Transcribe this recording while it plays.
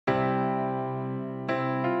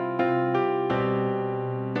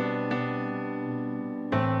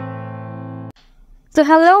So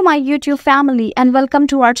hello my YouTube family and welcome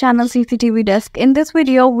to our channel CCTV Desk. In this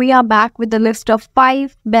video, we are back with the list of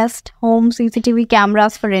 5 best home CCTV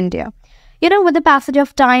cameras for India. With the passage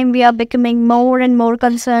of time, we are becoming more and more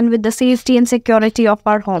concerned with the safety and security of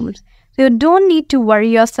our homes. So you don't need to worry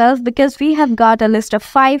yourself because we have got a list of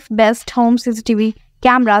 5 best home CCTV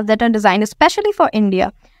cameras that are designed especially for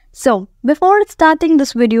India. So before starting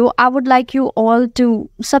this video, I would like you all to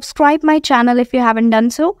subscribe my channel if you haven't done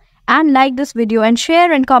so, and like this video and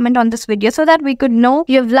share and comment on this video so that we could know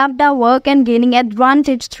you have loved our work and gaining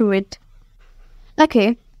advantage through it.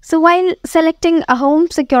 Okay, so while selecting a home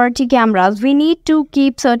security cameras, we need to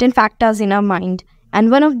keep certain factors in our mind.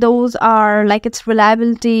 And one of those are like its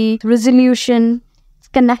reliability, resolution,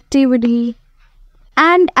 connectivity,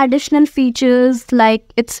 and additional features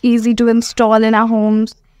like it's easy to install in our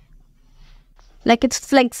homes, like it's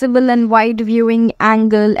flexible and wide viewing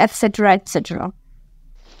angle, etc, etc.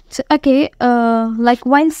 So, like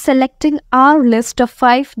while selecting our list of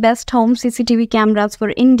 5 best home CCTV cameras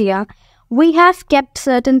for India, we have kept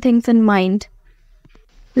certain things in mind.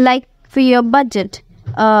 Like for your budget,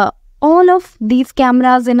 all of these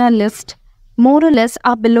cameras in our list more or less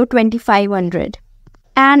are below 2500,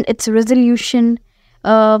 and its resolution,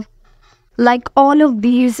 like all of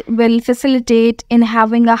these will facilitate in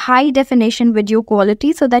having a high definition video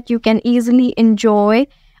quality so that you can easily enjoy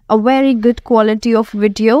a very good quality of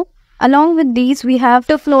video. Along with these, we have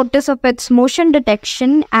the notice of its motion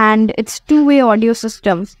detection and its two-way audio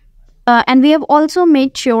systems. And we have also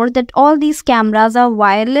made sure that all these cameras are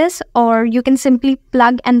wireless, or you can simply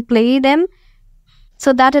plug and play them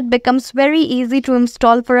so that it becomes very easy to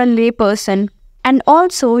install for a layperson. And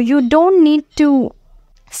also, you don't need to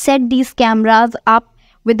set these cameras up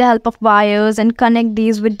with the help of wires and connect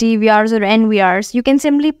these with DVRs or NVRs. You can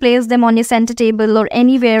simply place them on your center table or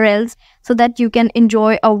anywhere else so that you can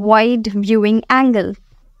enjoy a wide viewing angle.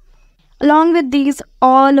 Along with these,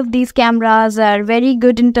 all of these cameras are very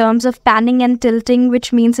good in terms of panning and tilting,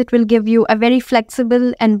 which means it will give you a very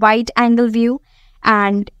flexible and wide angle view.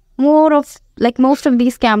 And most of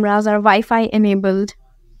these cameras are Wi-Fi enabled.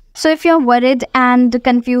 So if you're worried and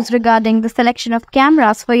confused regarding the selection of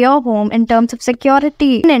cameras for your home in terms of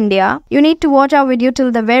security in India, you need to watch our video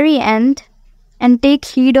till the very end and take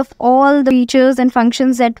heed of all the features and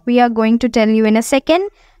functions that we are going to tell you in a second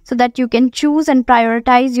so that you can choose and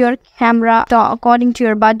prioritize your camera according to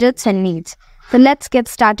your budgets and needs. So let's get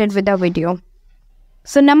started with the video.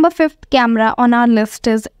 So number 5th camera on our list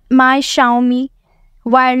is my Xiaomi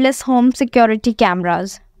wireless home security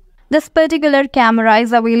cameras. This particular camera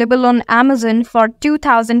is available on Amazon for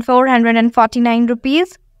 2,449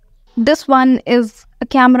 rupees. This one is a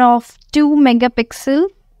camera of 2 megapixel,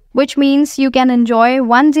 which means you can enjoy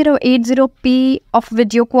 1080p of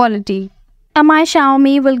video quality. My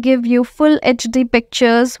Xiaomi will give you full HD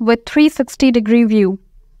pictures with 360-degree view.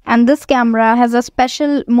 And this camera has a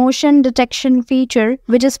special motion detection feature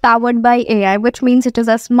which is powered by AI, which means it is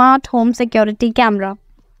a smart home security camera.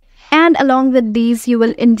 And along with these, you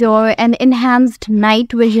will enjoy an enhanced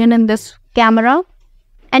night vision in this camera.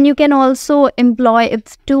 And you can also employ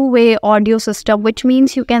its two-way audio system, which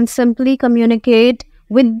means you can simply communicate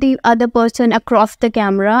with the other person across the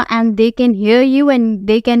camera and they can hear you and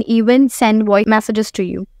they can even send voice messages to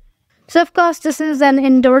you. So of course, this is an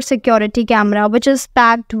indoor security camera which is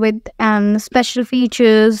packed with special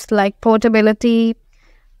features like portability,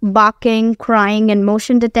 barking, crying, and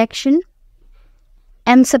motion detection,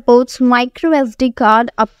 and supports micro SD card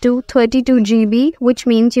up to 32 GB, which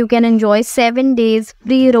means you can enjoy 7 days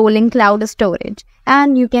pre-rolling cloud storage,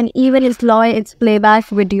 and you can even employ its playback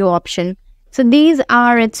video option. So these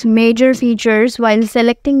are its major features. While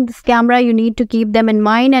selecting this camera, you need to keep them in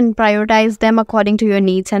mind and prioritize them according to your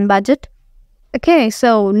needs and budget. Okay,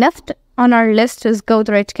 so next on our list is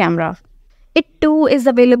Godrej camera. It too is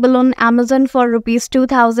available on Amazon for rupees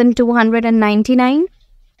 2,299.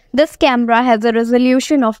 This camera has a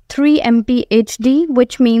resolution of 3MP HD,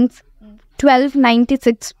 which means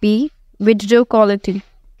 1296p video quality.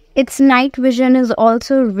 Its night vision is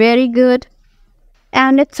also very good,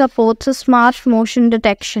 and it supports a smart motion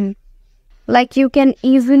detection. Like you can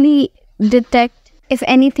easily detect if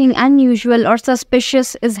anything unusual or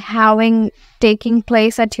suspicious is taking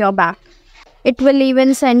place at your back. It will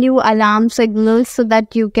even send you alarm signals so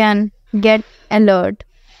that you can get alert.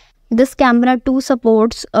 This camera too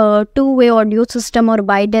supports a two-way audio system or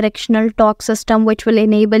bi-directional talk system, which will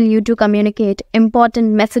enable you to communicate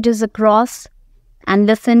important messages across and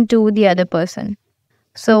listen to the other person.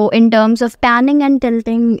 So in terms of panning and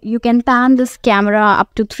tilting, you can pan this camera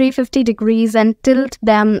up to 350 degrees and tilt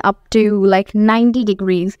them up to like 90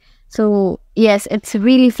 degrees. So yes, it's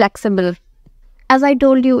really flexible. As I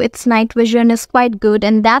told you, its night vision is quite good,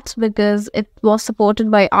 and that's because it was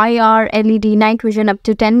supported by IR LED night vision up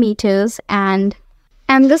to 10 meters, and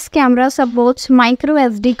this camera supports micro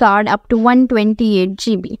SD card up to 128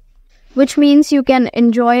 GB, which means you can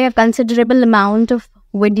enjoy a considerable amount of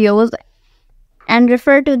videos and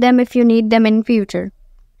refer to them if you need them in future.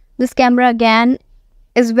 This camera again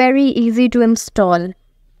is very easy to install.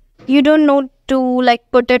 You don't know to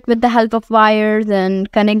put it with the help of wires and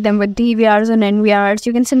connect them with DVRs and NVRs.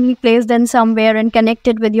 You can simply place them somewhere and connect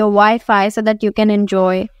it with your Wi-Fi so that you can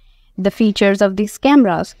enjoy the features of these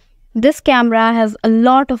cameras. This camera has a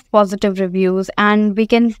lot of positive reviews, and we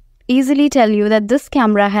can easily tell you that this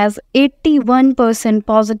camera has 81%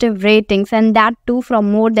 positive ratings, and that too from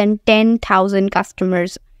more than 10,000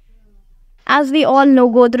 customers. As we all know,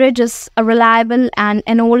 Godrej is a reliable and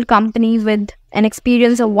an old company with an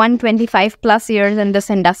experience of 125 plus years in this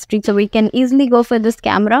industry, so we can easily go for this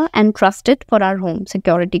camera and trust it for our home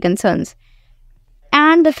security concerns.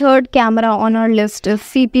 And the third camera on our list is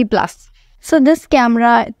CP Plus. So this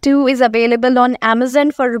camera too is available on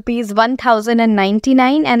Amazon for rupees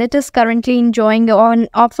 1099, and it is currently enjoying an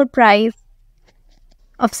offer price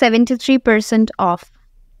of 73% off.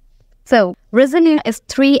 So resolution is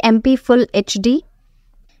 3MP Full HD.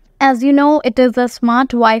 As you know, it is a smart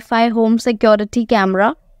Wi-Fi home security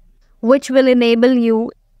camera, which will enable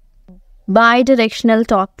you bi-directional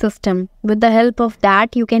talk system. With the help of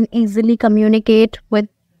that, you can easily communicate with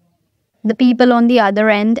the people on the other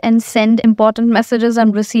end and send important messages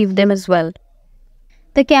and receive them as well.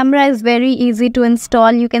 The camera is very easy to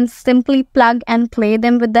install. You can simply plug and play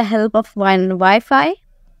them with the help of one Wi-Fi.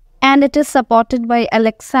 And it is supported by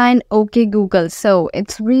Alexa and OK Google. So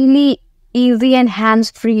it's really easy and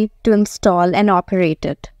hands-free to install and operate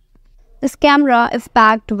it. This camera is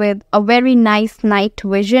packed with a very nice night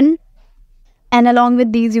vision. And along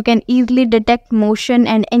with these, you can easily detect motion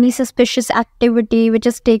and any suspicious activity which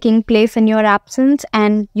is taking place in your absence,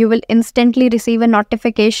 and you will instantly receive a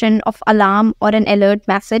notification of alarm or an alert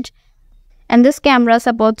message. And this camera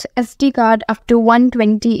supports SD card up to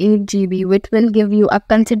 128 GB, which will give you a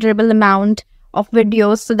considerable amount of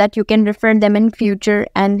videos so that you can refer them in future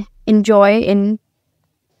and enjoy in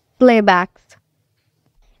playbacks.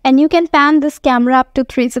 And you can pan this camera up to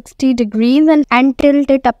 360 degrees and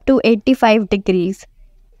tilt it up to 85 degrees.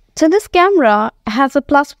 So this camera has a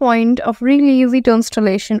plus point of really easy to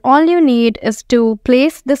installation. All you need is to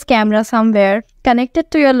place this camera somewhere, connect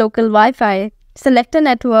it to your local Wi-Fi, select a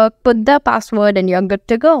network, put the password, and you're good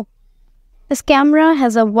to go. This camera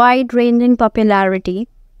has a wide-ranging popularity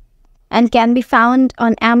and can be found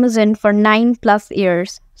on Amazon for 9+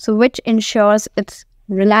 years, so which ensures its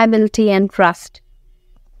reliability and trust.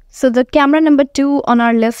 So the camera number 2 on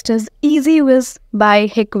our list is EasyViz by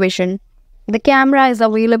Hikvision. The camera is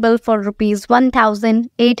available for rupees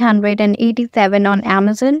 1,887 on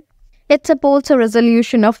Amazon. It supports a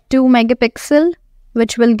resolution of 2 megapixel,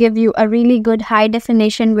 which will give you a really good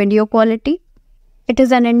high-definition video quality. It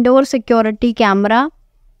is an indoor security camera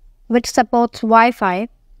which supports Wi-Fi.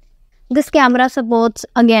 This camera supports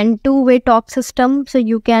again two-way talk system, so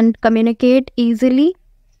you can communicate easily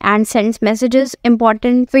and sends messages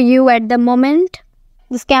important for you at the moment.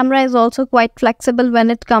 This camera is also quite flexible when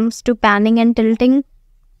it comes to panning and tilting,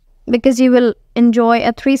 because you will enjoy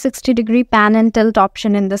a 360-degree pan and tilt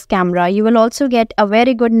option in this camera. You will also get a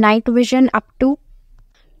very good night vision up to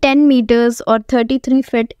 10 meters or 33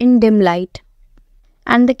 feet in dim light.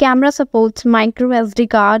 And the camera supports micro SD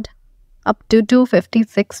card up to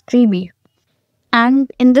 256 GB. And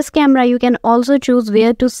in this camera, you can also choose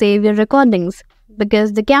where to save your recordings,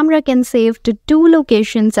 because the camera can save to 2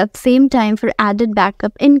 locations at the same time for added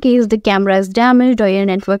backup in case the camera is damaged or your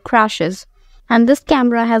network crashes. And this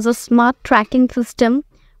camera has a smart tracking system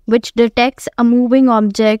which detects a moving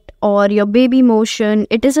object or your baby motion.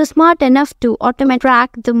 It is smart enough to automatically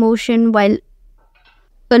track the motion while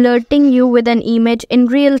alerting you with an image in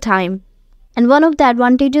real time. And one of the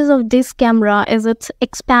advantages of this camera is its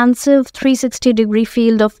expansive 360-degree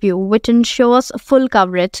field of view, which ensures full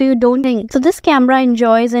coverage, so you don't think. So this camera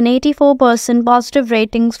enjoys an 84% positive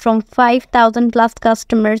ratings from 5,000 plus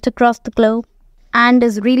customers across the globe and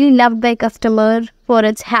is really loved by customers for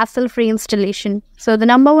its hassle-free installation. So the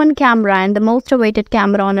number 1 camera and the most awaited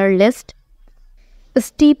camera on our list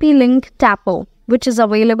is TP-Link Tapo, which is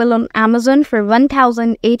available on Amazon for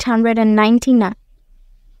 1,899.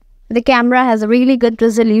 The camera has a really good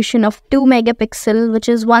resolution of 2 megapixel, which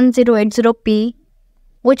is 1080p,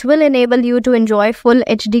 which will enable you to enjoy full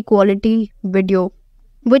HD quality video,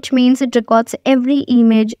 which means it records every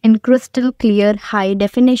image in crystal clear high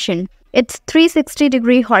definition. Its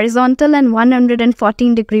 360-degree horizontal and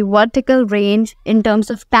 114-degree vertical range in terms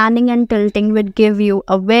of panning and tilting would give you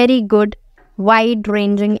a very good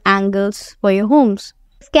wide-ranging angles for your homes.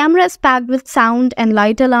 This camera is packed with sound and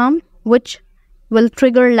light alarm, which will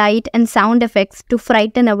trigger light and sound effects to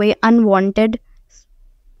frighten away unwanted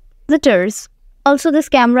visitors. Also, this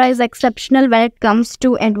camera is exceptional when it comes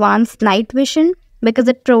to advanced night vision because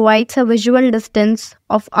it provides a visual distance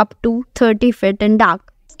of up to 30 feet in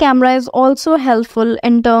dark. This camera is also helpful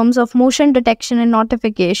in terms of motion detection and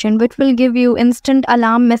notification, which will give you instant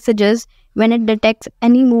alarm messages when it detects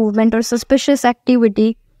any movement or suspicious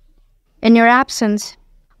activity in your absence.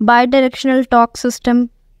 Bidirectional talk system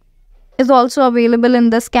is also available in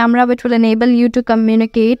this camera, which will enable you to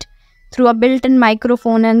communicate through a built-in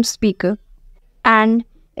microphone and speaker. And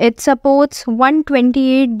it supports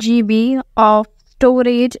 128 GB of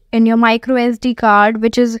storage in your micro SD card,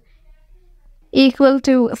 which is equal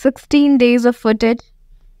to 16 days of footage.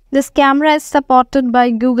 This camera is supported by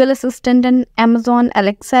Google Assistant and Amazon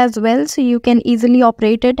Alexa as well, so you can easily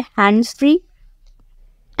operate it hands-free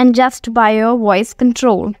and just by your voice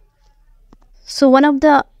control. So one of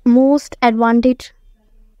the most advantageous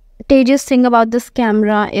thing about this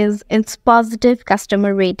camera is its positive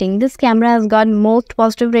customer rating. This camera has got most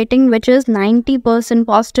positive rating, which is 90%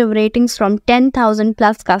 positive ratings from 10,000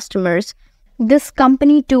 plus customers. This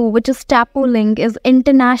company too, which is TapoLink, is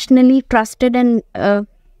internationally trusted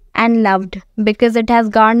and loved because it has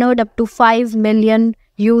garnered up to 5 million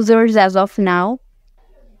users as of now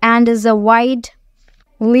and is a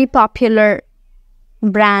widely popular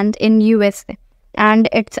brand in USA. And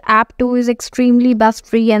its app too is extremely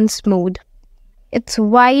buzz-free and smooth. Its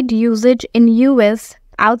wide usage in US,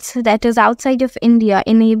 that is outside of India,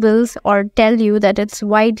 enables or tell you that it's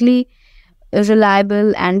widely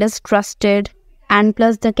reliable and is trusted, and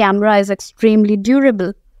plus the camera is extremely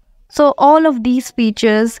durable. So all of these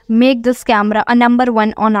features make this camera a number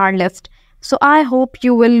one on our list. So I hope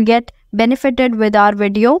you will get benefited with our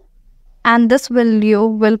video, and this video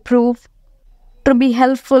will prove to be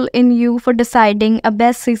helpful in you for deciding a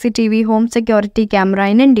best CCTV home security camera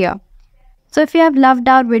in India. So if you have loved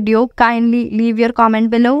our video, kindly leave your comment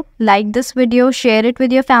below, like this video, share it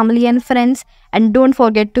with your family and friends, and don't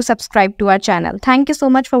forget to subscribe to our channel. Thank you so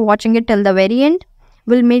much for watching it till the very end.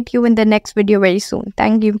 We'll meet you in the next video very soon.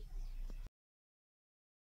 Thank you.